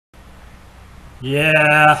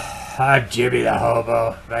Yeah, I'm Jimmy the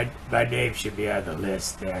Hobo. My name should be on the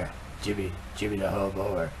list there. Jimmy the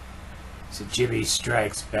Hobo, or is it Jimmy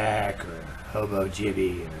Strikes Back, or Hobo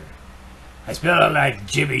Jimmy, or I spell it like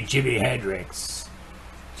Jimi Hendrix.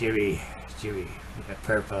 Jimmy, the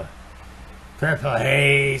purple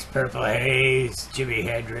haze, Jimi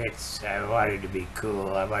Hendrix. I wanted to be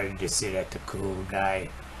cool. I wanted to sit at the cool guy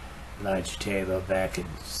lunch table back in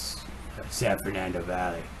San Fernando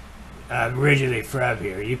Valley. I'm originally from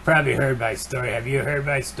here. You've probably heard my story. Have you heard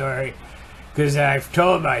my story? Because I've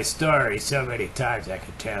told my story so many times I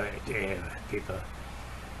could tell it to people.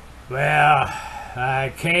 Well,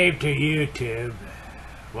 I came to YouTube.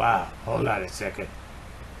 Wow, hold on a second.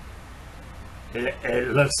 It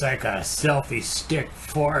looks like a selfie stick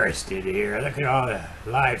forest in here. Look at all the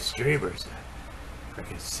live streamers.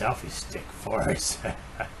 Freaking selfie stick forest.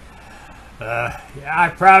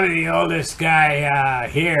 I'm probably the oldest guy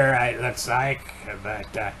here, it looks like,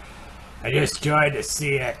 but I just joined the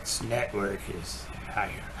CX network. I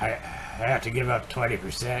have to give up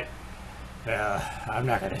 20%. Well, I'm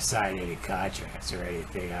not going to sign any contracts or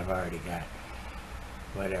anything. I've already got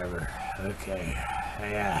whatever. Okay,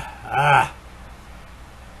 yeah.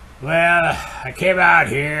 Well, I came out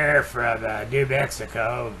here from New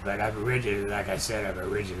Mexico, but I'm originally, like I said, I'm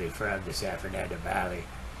originally from the San Fernando Valley.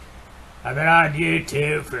 I've been on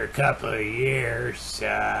YouTube for a couple of years.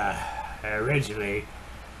 Originally,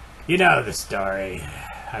 you know the story.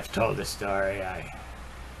 I've told the story.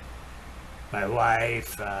 My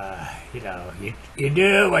wife, you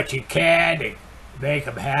do what you can to make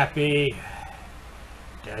them happy.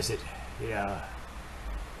 Does it,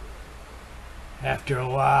 after a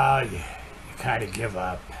while, you kind of give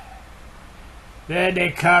up. Then they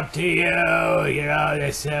come to you,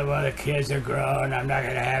 they say, well, the kids are grown, I'm not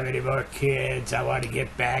going to have any more kids, I want to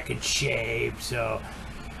get back in shape, so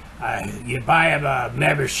you buy them a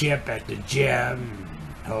membership at the gym,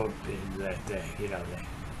 hoping that,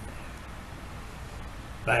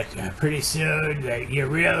 but pretty soon you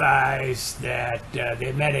realize that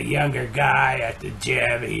they met a younger guy at the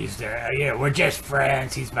gym. He's there, we're just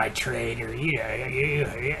friends, he's my trainer,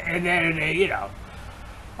 and then,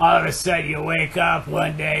 all of a sudden you wake up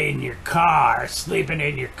one day in your car, sleeping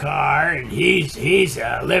in your car, and he's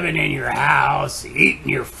living in your house, eating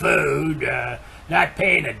your food, not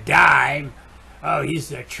paying a dime. Oh,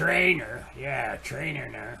 he's a trainer. Yeah, a trainer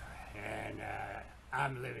now. And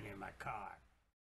I'm living in